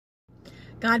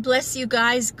God bless you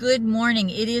guys. Good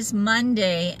morning. It is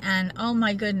Monday, and oh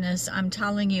my goodness, I'm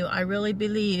telling you, I really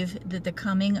believe that the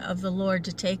coming of the Lord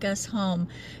to take us home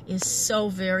is so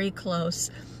very close.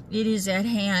 It is at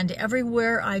hand.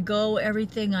 Everywhere I go,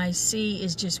 everything I see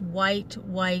is just white,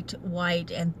 white,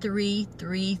 white, and 3,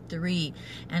 3, 3,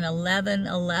 and 11,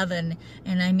 11.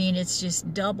 And I mean, it's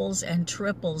just doubles and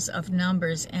triples of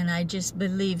numbers. And I just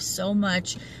believe so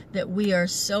much that we are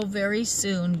so very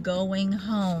soon going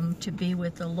home to be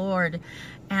with the Lord.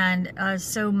 And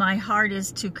so my heart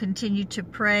is to continue to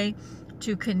pray,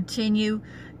 to continue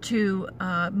to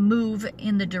move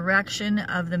in the direction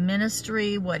of the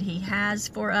ministry, what He has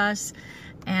for us,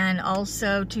 and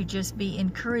also to just be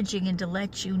encouraging and to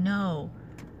let you know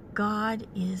God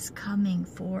is coming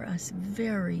for us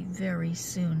very, very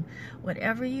soon.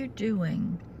 Whatever you're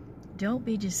doing, don't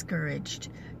be discouraged.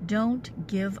 Don't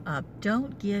give up.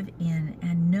 Don't give in.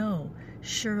 And know,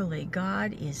 surely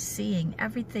God is seeing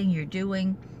everything you're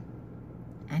doing,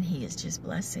 and He is just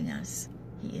blessing us.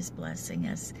 He is blessing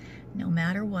us no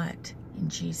matter what. In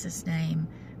Jesus' name,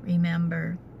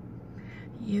 remember,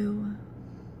 you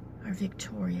are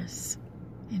victorious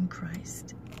in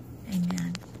Christ.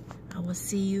 Amen. I will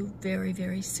see you very,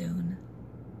 very soon.